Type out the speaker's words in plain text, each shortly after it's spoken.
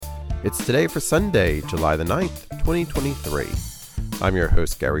It's today for Sunday, July the 9th, 2023. I'm your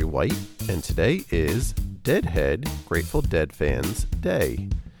host, Gary White, and today is Deadhead Grateful Dead Fans Day.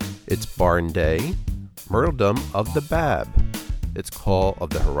 It's Barn Day, Myrtledom of the Bab. It's Call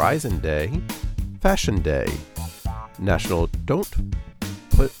of the Horizon Day, Fashion Day, National Don't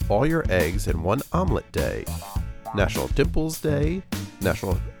Put All Your Eggs in One Omelet Day, National Dimples Day,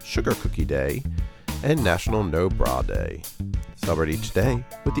 National Sugar Cookie Day, and National No Bra Day. Celebrate each day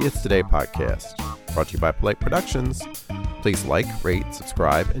with the It's Today podcast, brought to you by Polite Productions. Please like, rate,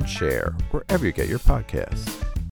 subscribe, and share wherever you get your podcasts.